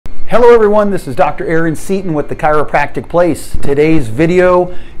Hello everyone, this is Dr. Aaron Seaton with the Chiropractic Place. Today's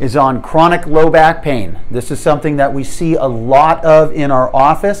video is on chronic low back pain. This is something that we see a lot of in our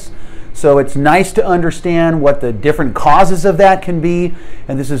office, so it's nice to understand what the different causes of that can be,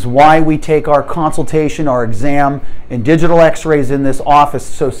 and this is why we take our consultation, our exam, and digital x-rays in this office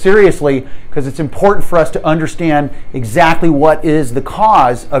so seriously, because it's important for us to understand exactly what is the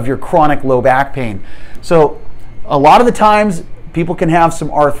cause of your chronic low back pain. So a lot of the times people can have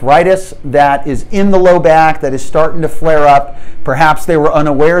some arthritis that is in the low back that is starting to flare up. Perhaps they were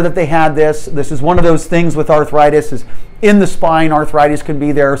unaware that they had this. This is one of those things with arthritis is in the spine. Arthritis can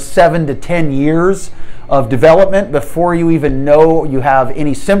be there 7 to 10 years of development before you even know you have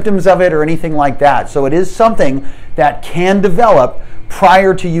any symptoms of it or anything like that. So it is something that can develop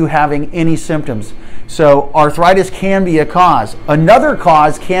prior to you having any symptoms. So arthritis can be a cause. Another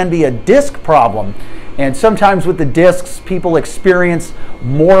cause can be a disc problem. And sometimes with the discs, people experience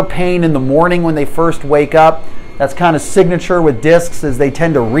more pain in the morning when they first wake up. That's kind of signature with discs, is they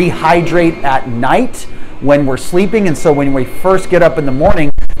tend to rehydrate at night when we're sleeping. And so when we first get up in the morning,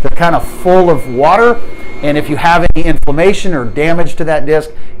 they're kind of full of water. And if you have any inflammation or damage to that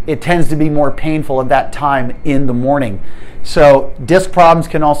disc, it tends to be more painful at that time in the morning. So disc problems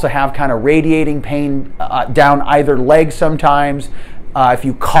can also have kind of radiating pain down either leg sometimes. If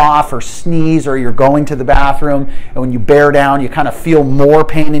you cough or sneeze or you're going to the bathroom, and when you bear down, you kind of feel more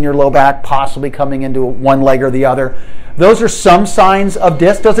pain in your low back, possibly coming into one leg or the other. Those are some signs of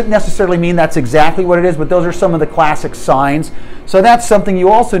disc. Doesn't necessarily mean that's exactly what it is, but those are some of the classic signs. So that's something you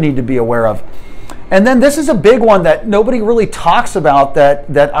also need to be aware of. And then this is a big one that nobody really talks about,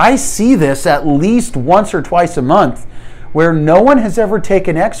 that I see this at least once or twice a month, where no one has ever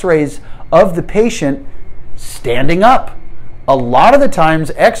taken x-rays of the patient standing up. A lot of the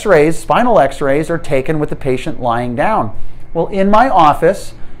times x-rays, spinal x-rays, are taken with the patient lying down. Well, in my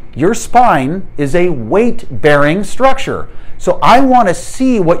office, your spine is a weight-bearing structure. So I want to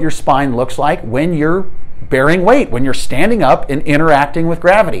see what your spine looks like when you're bearing weight, when you're standing up and interacting with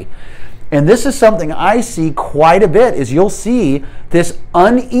gravity. And this is something I see quite a bit, is you'll see this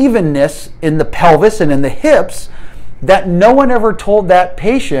unevenness in the pelvis and in the hips that no one ever told that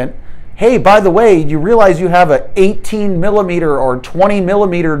patient, hey, by the way, you realize you have an 18 millimeter or 20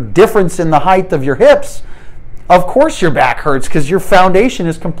 millimeter difference in the height of your hips. Of course your back hurts because your foundation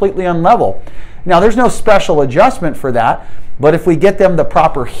is completely unlevel. Now, there's no special adjustment for that, but if we get them the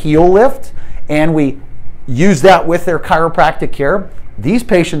proper heel lift and we use that with their chiropractic care, these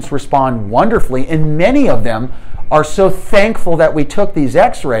patients respond wonderfully, and many of them are so thankful that we took these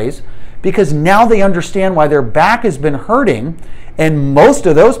x-rays because now they understand why their back has been hurting. And most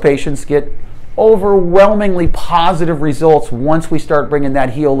of those patients get overwhelmingly positive results once we start bringing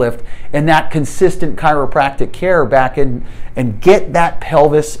that heel lift and that consistent chiropractic care back in and get that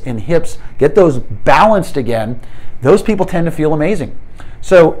pelvis and hips, get those balanced again. Those people tend to feel amazing.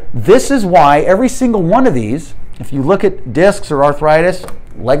 So this is why every single one of these, if you look at discs or arthritis,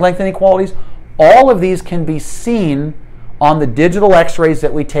 leg length inequalities, all of these can be seen on the digital x-rays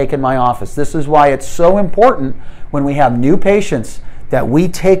that we take in my office. This is why it's so important when we have new patients that we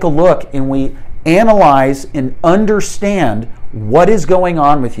take a look and we analyze and understand what is going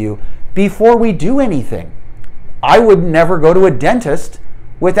on with you before we do anything. I would never go to a dentist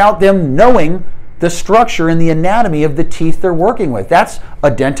without them knowing the structure and the anatomy of the teeth they're working with. That's a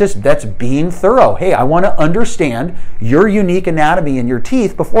dentist that's being thorough. Hey, I want to understand your unique anatomy in your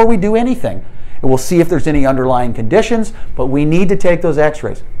teeth before we do anything. And we'll see if there's any underlying conditions, but we need to take those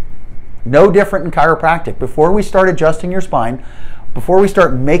x-rays. No different in chiropractic. Before we start adjusting your spine, before we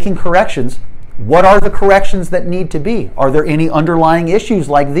start making corrections, what are the corrections that need to be? Are there any underlying issues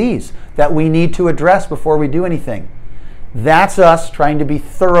like these that we need to address before we do anything? That's us trying to be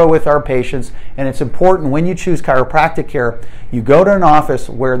thorough with our patients, and it's important when you choose chiropractic care, you go to an office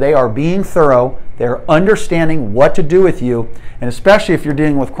where they are being thorough, they're understanding what to do with you, and especially if you're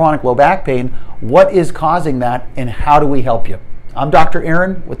dealing with chronic low back pain, what is causing that and how do we help you? I'm Dr.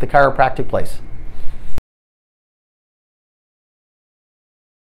 Aaron with the Chiropractic Place.